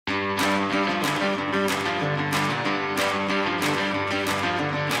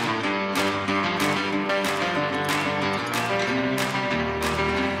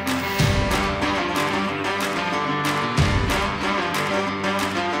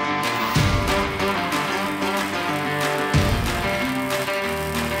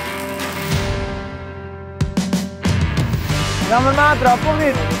Gaan we maattrappen of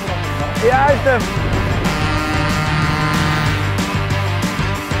niet? Juist hem.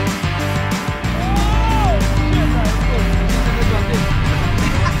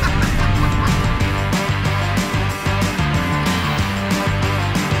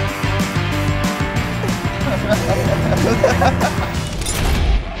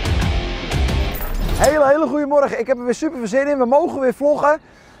 Hele goede morgen. Ik heb er weer super veel zin in. We mogen weer vloggen.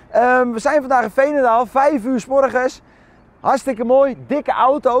 We zijn vandaag in Veenendaal, 5 uur 's morgens. Hartstikke mooi, dikke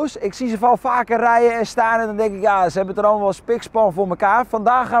auto's. Ik zie ze wel vaker rijden en staan en dan denk ik, ja, ze hebben het er allemaal wel spikspan voor elkaar.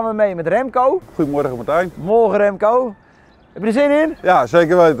 Vandaag gaan we mee met Remco. Goedemorgen Martijn. Morgen Remco. Heb je er zin in? Ja,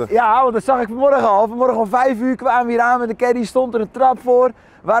 zeker weten. Ja, want dat zag ik vanmorgen al. Vanmorgen om 5 uur kwamen we hier aan met de caddy, stond er een trap voor. We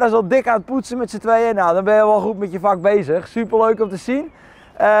waren zo dik aan het poetsen met z'n tweeën. Nou, dan ben je wel goed met je vak bezig. Super leuk om te zien.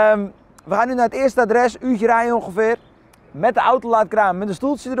 We gaan nu naar het eerste adres, uurtje rijden ongeveer. Met de autolaadkraan, met een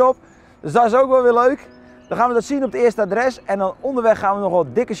stoeltje erop. Dus dat is ook wel weer leuk. Dan gaan we dat zien op het eerste adres. En dan onderweg gaan we nog wat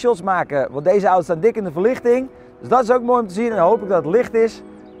dikke shots maken. Want deze auto's staan dik in de verlichting. Dus dat is ook mooi om te zien. En dan hoop ik dat het licht is.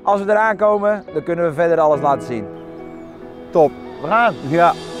 Als we eraan komen, dan kunnen we verder alles laten zien. Top. We gaan.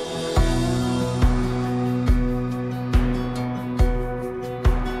 Ja.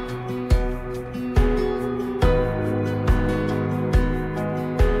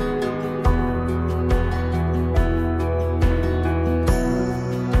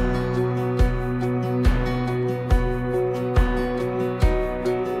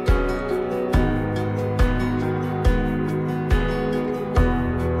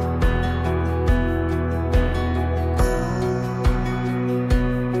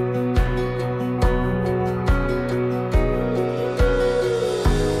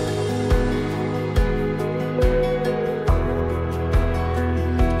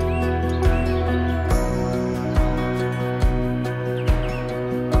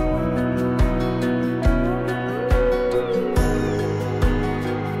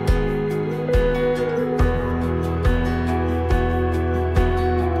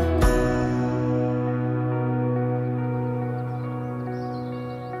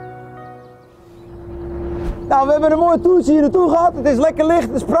 Nou, we hebben een mooie toertje hier naartoe gehad. Het is lekker licht,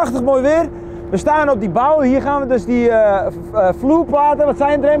 het is prachtig mooi weer. We staan op die bouw. Hier gaan we dus die vloerplaten, wat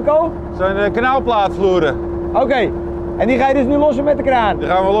zijn het Remco? Het zijn de kanaalplaatvloeren. Oké, en die ga je dus nu lossen met de kraan? Die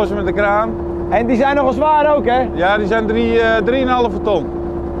gaan we lossen met de kraan. En die zijn nogal zwaar ook, hè? Ja, die zijn 3,5 ton.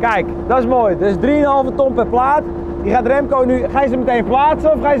 Kijk, dat is mooi. Dus 3,5 ton per plaat. Die gaat Remco nu, ga je ze meteen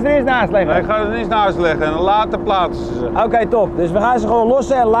plaatsen of ga je ze er eerst naast leggen? Nee, ik ga er eerst naast leggen en later plaatsen ze. Oké, top. Dus we gaan ze gewoon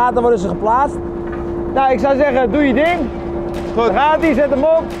lossen en later worden ze geplaatst. Nou, ik zou zeggen, doe je ding. Goed. Daar gaat hij, zet hem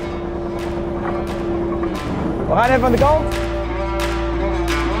op. We gaan even aan de kant.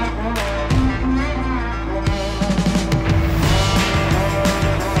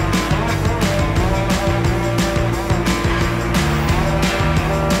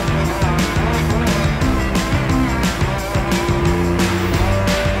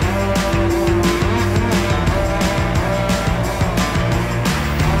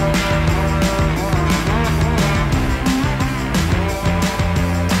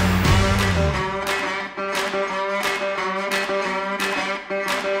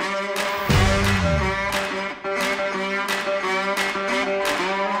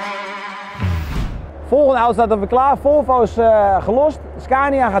 Volgende auto staat alweer klaar. Volvo is gelost.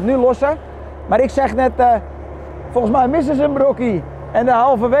 Scania gaat nu lossen. Maar ik zeg net, volgens mij missen ze een brokkie. En de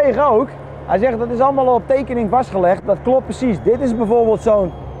halverwege ook. Hij zegt dat is allemaal op tekening vastgelegd. Dat klopt precies. Dit is bijvoorbeeld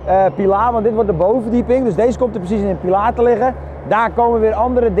zo'n pilaar, want dit wordt de bovenverdieping. Dus deze komt er precies in een pilaar te liggen. Daar komen weer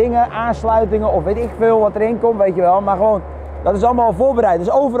andere dingen, aansluitingen of weet ik veel wat erin komt, weet je wel. Maar gewoon, dat is allemaal voorbereid.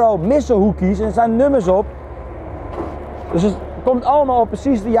 Dus overal missen hoekjes en er staan nummers op. Dus het komt allemaal op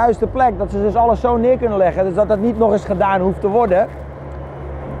precies de juiste plek. Dat ze dus alles zo neer kunnen leggen. Dus dat dat niet nog eens gedaan hoeft te worden.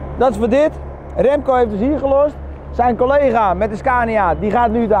 Dat is voor dit. Remco heeft dus hier gelost. Zijn collega met de Scania, die gaat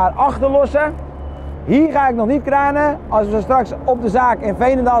nu daar achter lossen. Hier ga ik nog niet kranen. Als we straks op de zaak in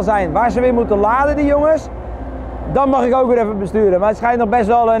Veenendaal zijn, waar ze weer moeten laden, die jongens, dan mag ik ook weer even besturen. Maar het schijnt nog best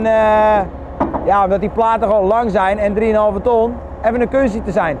wel een, ja, omdat die platen gewoon lang zijn en 3,5 ton, even een kunstje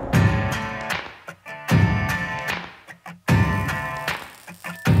te zijn.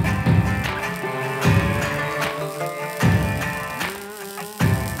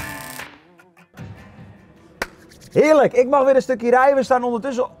 Heerlijk, ik mag weer een stukje rijden. We staan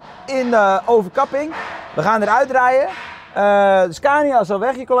ondertussen in de overkapping. We gaan eruit rijden. De Scania is al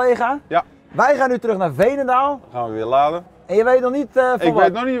weg, je collega. Ja. Wij gaan nu terug naar Veenendaal. Dan gaan we weer laden. En je weet nog niet voor Ik wat?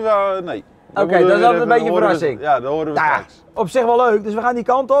 weet nog niet waar, nee. Oké, dat is altijd een beetje een verrassing. Ja, dat horen we Nou ja, straks. op zich wel leuk, dus we gaan die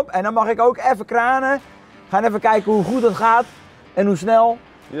kant op. En dan mag ik ook even kranen. Gaan even kijken hoe goed het gaat en hoe snel.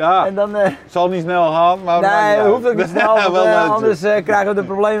 Ja, En dan, zal niet snel gaan, maar... nee, hoeft ook niet snel, want, Wel netjes. anders krijgen we er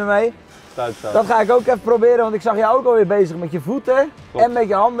problemen mee. Dat ga ik ook even proberen, want ik zag jou ook alweer bezig met je voeten en met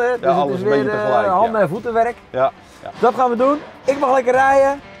je handen. Dus het alles is een beetje weer tegelijk, handen en voetenwerk. Ja. Dat gaan we doen. Ik mag lekker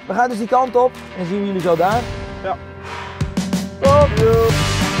rijden. We gaan dus die kant op en zien we jullie zo daar. Ja. Top, joep.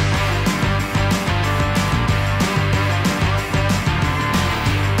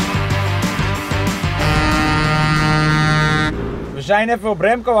 We zijn even op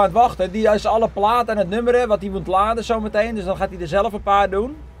Remco aan het wachten. Die is alle platen en het nummeren wat hij moet laden zometeen. Dus dan gaat hij er zelf een paar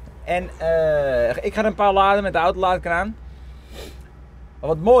doen. En ik ga er een paar laden met de autolaadkraan. Maar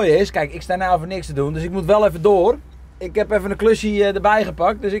wat mooi is, kijk, ik sta nou voor niks te doen, dus ik moet wel even door. Ik heb even een klusje erbij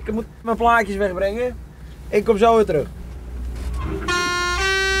gepakt, dus ik moet mijn plaatjes wegbrengen. Ik kom zo weer terug.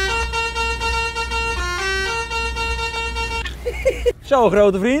 Zo,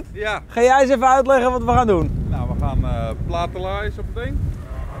 grote vriend. Ja. Ga jij eens even uitleggen wat we gaan doen? Nou, we gaan platen laaien zo meteen.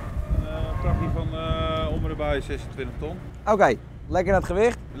 Een prachtje van om en erbij 26 ton. Oké, lekker aan het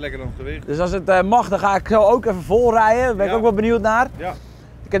gewicht. Lekker aan het gewicht. Dus als het mag, dan ga ik zo ook even vol rijden. Daar ben ik ook wel benieuwd naar. Ja.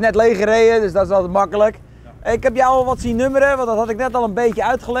 Ik heb net leeg gereden, dus dat is altijd makkelijk. Ja. Ik heb jou al wat zien nummeren, want dat had ik net al een beetje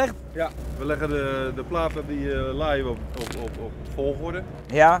uitgelegd. Ja, we leggen de platen die laaien op volgorde.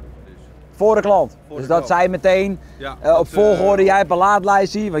 Ja, voor de klant. Dus dat zij meteen op volgorde, jij hebt een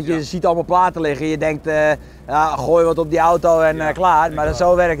laadlijstje, want je ziet allemaal platen liggen. Je denkt, gooi wat op die auto en klaar, maar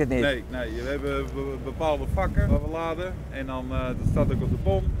zo werkt het niet. Nee, we hebben bepaalde vakken waar we laden en dan, dat staat ook op de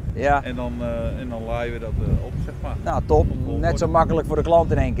bom. Ja. En dan laaien we dat op, zeg maar. Nou, top. Net zo makkelijk voor de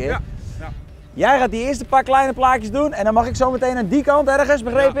klant in één keer. Ja. Jij gaat die eerste paar kleine plaatjes doen en dan mag ik zo meteen aan die kant ergens,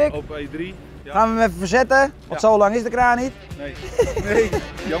 begreep ik? Op E3. Ja. Gaan we hem even verzetten, want zo lang is de kraan niet. Nee,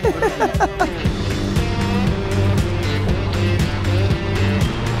 jammer dat het niet.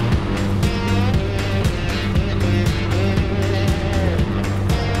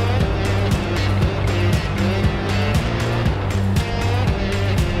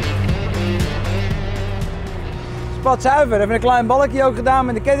 Spat zuiver, even een klein balkje ook gedaan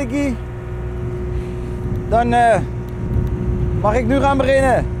met de kettingkie. Dan mag ik nu gaan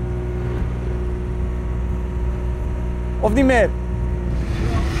beginnen. Of niet meer?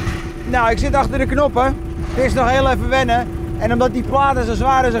 Nou, ik zit achter de knoppen. Het is nog heel even wennen. En omdat die platen zo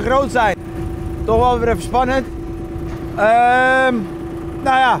zwaar en zo groot zijn, toch wel weer even spannend.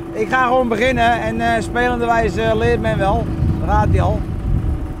 Nou ja, ik ga gewoon beginnen en spelenderwijs leert men wel. Daar gaat hij al.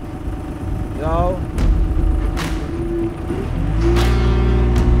 Zo.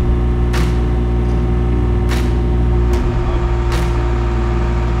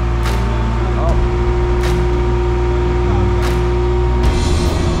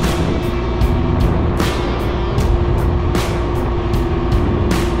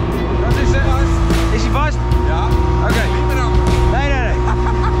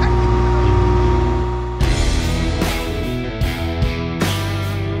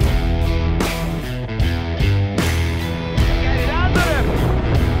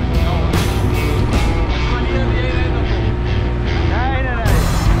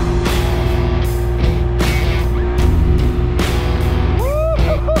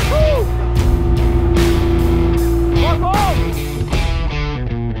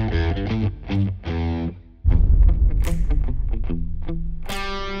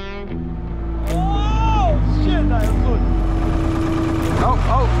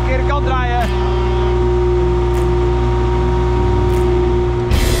 Verkeerde kant draaien.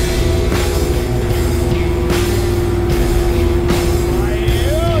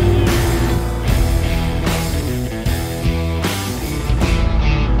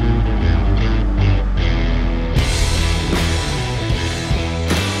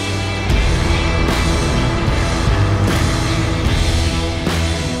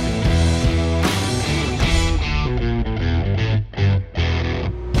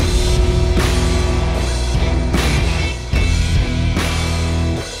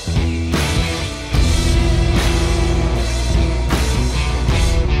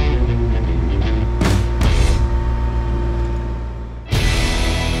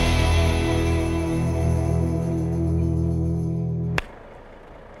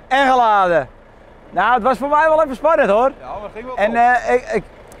 En geladen. Nou, het was voor mij wel even spannend hoor. Ja, dat ging wel en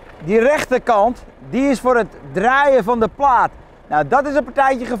die rechterkant, die is voor het draaien van de plaat. Nou, dat is een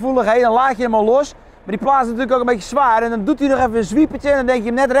partijtje gevoelig, dan laat je hem al los. Maar die plaat is natuurlijk ook een beetje zwaar en dan doet hij nog even een zwiepertje en dan denk je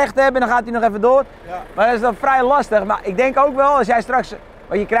hem net recht te hebben en dan gaat hij nog even door. Ja. Maar dat is dan vrij lastig. Maar ik denk ook wel, als jij straks,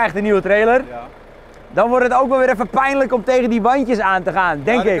 want je krijgt een nieuwe trailer, ja, dan wordt het ook wel weer even pijnlijk om tegen die wandjes aan te gaan,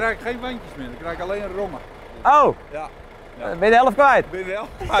 denk ik. Dan krijg ik geen wandjes meer, dan krijg ik alleen rommen. Oh! Ja. Ja. Ben je de helft kwijt? Ben je de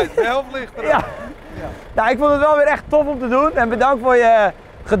helft kwijt, de helft ligt er. Ja. Ja. Nou, ik vond het wel weer echt tof om te doen en bedankt voor je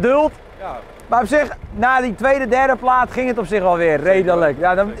geduld. Ja. Maar op zich, na die tweede, derde plaat ging het op zich alweer redelijk.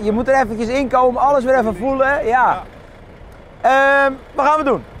 Ja, dan, je moet er eventjes inkomen, alles weer even voelen. Ja. Wat gaan we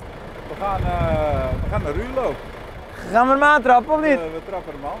doen? We gaan naar Ruurlo. Gaan we hem aantrappen of niet? We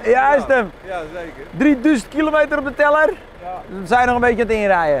trappen hem al. Juist hem. Ja, zeker. 3000 kilometer op de teller. Ja. We zijn nog een beetje aan het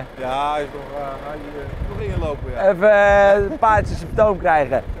inrijden. Ja, hij is nog inlopen. Ja. Even het paardje zijn toom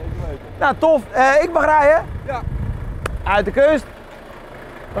krijgen. Zeker weten. Nou, tof. Ik mag rijden. Ja. Uit de kust.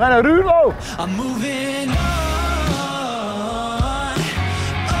 We gaan naar Ruurlo. I'm moving on,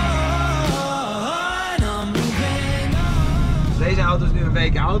 I'm moving on. Deze auto is nu een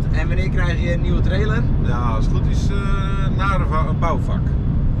week oud. En wanneer krijg je een nieuwe trailer? Ja, als het goed is, naar een bouwvak.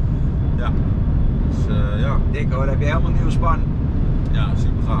 Ja. Dus ja. Dik hoor, heb je helemaal nieuwe span. Ja,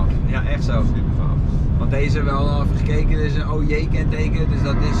 super gaaf. Ja, echt zo. Super gaaf. Want deze hebben we al even gekeken, dit is een OJ kenteken, dus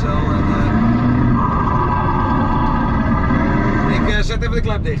dat is wel een... Ik zet even de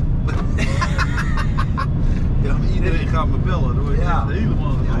klep dicht. Ja, maar iedereen gaat me bellen, dan word je echt helemaal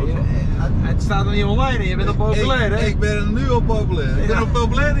het staat nog niet online en je bent al populair, hè? Ik ben nu al populair. Ik ben nog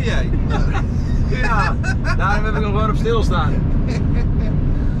populairder jij. Ja, daarom heb ik nog gewoon op stilstaan.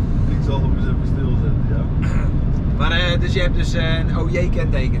 Ik zal hem eens even stilzetten, ja. Maar dus je hebt dus een OJ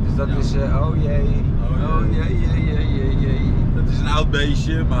kenteken, dus dat is OJ. Het is een oud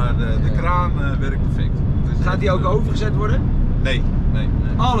beestje, maar de kraan werkt perfect. Gaat die ook overgezet worden? Nee.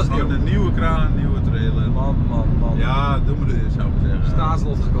 Alles nieuw? Een nieuwe kraan, een nieuwe trailer. Man. Ja, doe me dit, zou ik zeggen.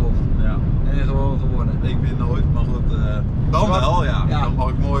 Staatslot gekocht. Ja. En gewoon gewonnen. Ik win nooit, maar goed. Dan wel, ja. Dan mag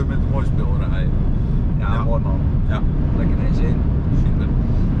ik mooi met een mooi speel rijden. Ja, mooi man. Ja. Lekker in één zin. Super.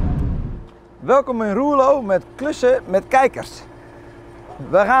 Welkom in Ruurlo met klussen met kijkers.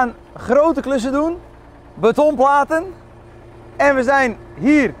 We gaan grote klussen doen, betonplaten. En we zijn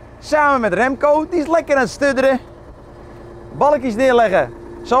hier samen met Remco, die is lekker aan het studderen. Balkjes neerleggen,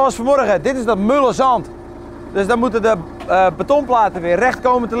 zoals vanmorgen. Dit is dat mulle zand. Dus dan moeten de betonplaten weer recht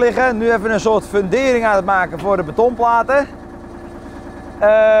komen te liggen. Nu even een soort fundering aan het maken voor de betonplaten.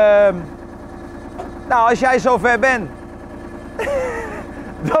 Nou, als jij zover bent,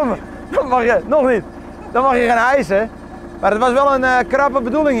 dan mag je, nog niet, dan mag je gaan hijsen. Maar het was wel een krappe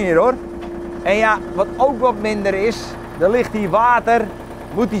bedoeling hier hoor. En ja, wat ook wat minder is, er ligt hier water.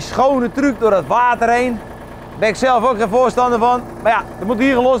 Moet die schone truc door het water heen. Daar ben ik zelf ook geen voorstander van. Maar ja, dat moet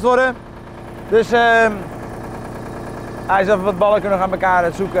hier gelost worden. Dus hij is even wat balken nog aan elkaar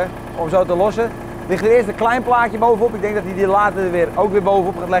het zoeken om zo te lossen. Er ligt er eerst een klein plaatje bovenop. Ik denk dat hij die later ook weer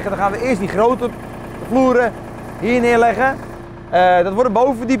bovenop gaat leggen. Dan gaan we eerst die grote vloeren hier neerleggen. Dat worden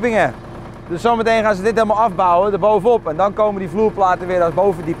bovenverdiepingen. Dus zometeen gaan ze dit helemaal afbouwen, erbovenop. En dan komen die vloerplaten weer als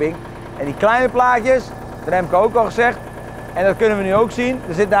bovenverdieping. En die kleine plaatjes, dat heeft Remco ook al gezegd. En dat kunnen we nu ook zien.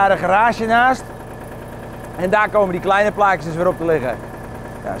 Er zit daar een garage naast. En daar komen die kleine plaatjes dus weer op te liggen.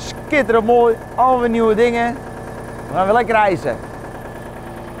 Ja, skitterend mooi. Allemaal nieuwe dingen. We gaan weer lekker reizen.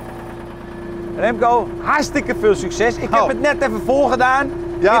 Remco, hartstikke veel succes. Ik heb het net even volgedaan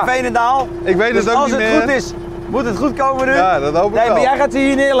in Veenendaal. Ik weet dus het ook niet meer. Als het goed is, moet het goed komen nu. Ja, dat hoop ik wel. Maar jij gaat ze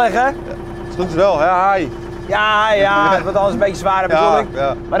hier neerleggen. Als het goed is wel, ja, hi. Ja, het wordt anders een beetje zwaar bedoeling.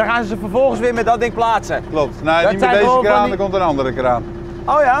 Ja. Maar dan gaan ze vervolgens weer met dat ding plaatsen. Klopt. Nee, Dat niet met zijn deze gewoon kraan, van die- er komt een andere kraan.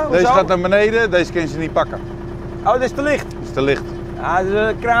 Oh ja, hoezo? Deze gaat naar beneden, deze kan ze niet pakken. Oh, dat is te licht. Dat is te licht. Ja, dat is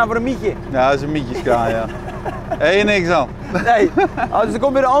een kraan voor een mietje. Ja, dat is een mietjeskraan, ja. Hé, niks aan. Nee. Oh, dus er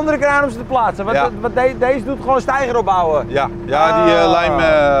komt weer een andere kraan om ze te plaatsen. Deze doet gewoon steiger opbouwen. Ja, die lijm,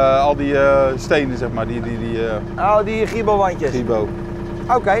 al die stenen zeg maar, Oh, die gibelwandjes. Gibo.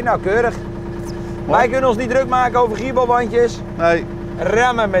 Oké, nou keurig. Wij kunnen ons niet druk maken over gibelwandjes. Nee,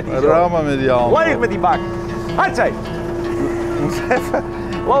 Remmen met die zo. rammen met die hand. Leeg met die bak. Hartzee. Moet even.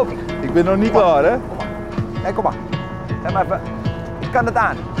 Loop. Ik ben nog niet klaar, hè? Nee, kom maar. Ga maar even. Ik kan het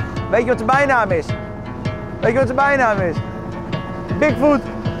aan. Weet je wat zijn bijnaam is? Weet je wat zijn bijnaam is? Bigfoot.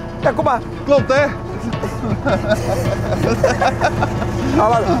 Ja, kom maar. Klopt, hè?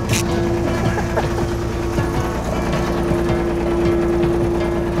 Hallo.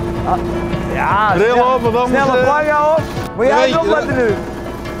 Ja, Bril op, want anders... snelle planga op. Moet jij het weet je, opletten nu?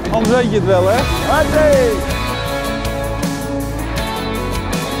 Anders weet je het wel, hè? Hartzee.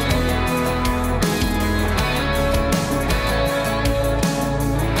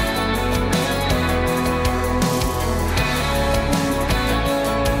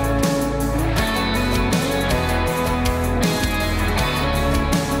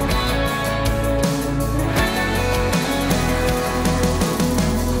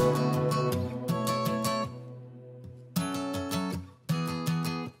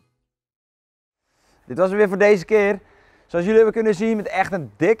 Dit was het weer voor deze keer. Zoals jullie hebben kunnen zien met echt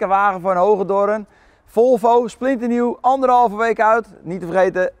een dikke wagen van Hoogendoorn. Volvo, splinternieuw, 1,5 week oud. Niet te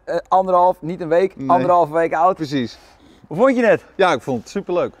vergeten, 1,5, niet een week, Nee. 1,5 week oud. Precies. Hoe vond je het? Ja, ik vond het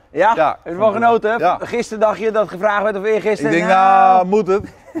superleuk. Ja? Ja, Heb je vond wel het genoten? Ja. Gisteren dacht je dat gevraagd werd of eergisteren? Ik denk, nou, moet het.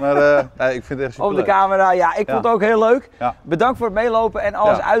 Maar nee, ik vind het echt Op superleuk. de camera, ja, ik vond het ook heel leuk. Ja. Bedankt voor het meelopen en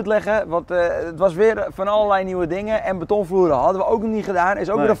alles Ja. uitleggen, want het was weer van allerlei nieuwe dingen. En betonvloeren hadden we ook nog niet gedaan, is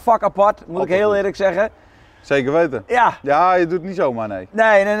ook Nee. weer een vak apart, moet ik Altijd heel goed. eerlijk zeggen. Zeker weten. Ja, Ja, je doet het niet zomaar, nee.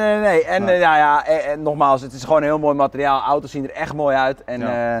 nee. En Nee. nou ja, en nogmaals, het is gewoon heel mooi materiaal. Auto's zien er echt mooi uit. En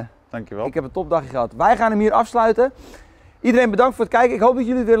Ja. Dankjewel. ik heb een topdagje gehad. Wij gaan hem hier afsluiten. Iedereen bedankt voor het kijken. Ik hoop dat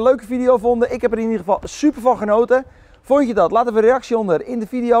jullie het weer een leuke video vonden. Ik heb er in ieder geval super van genoten. Vond je dat? Laat even een reactie onder in de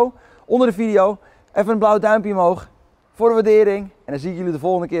video. Onder de video. Even een blauw duimpje omhoog. Voor de waardering. En dan zie ik jullie de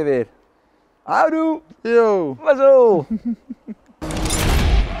volgende keer weer. Houdoe! Yo. Mazzel!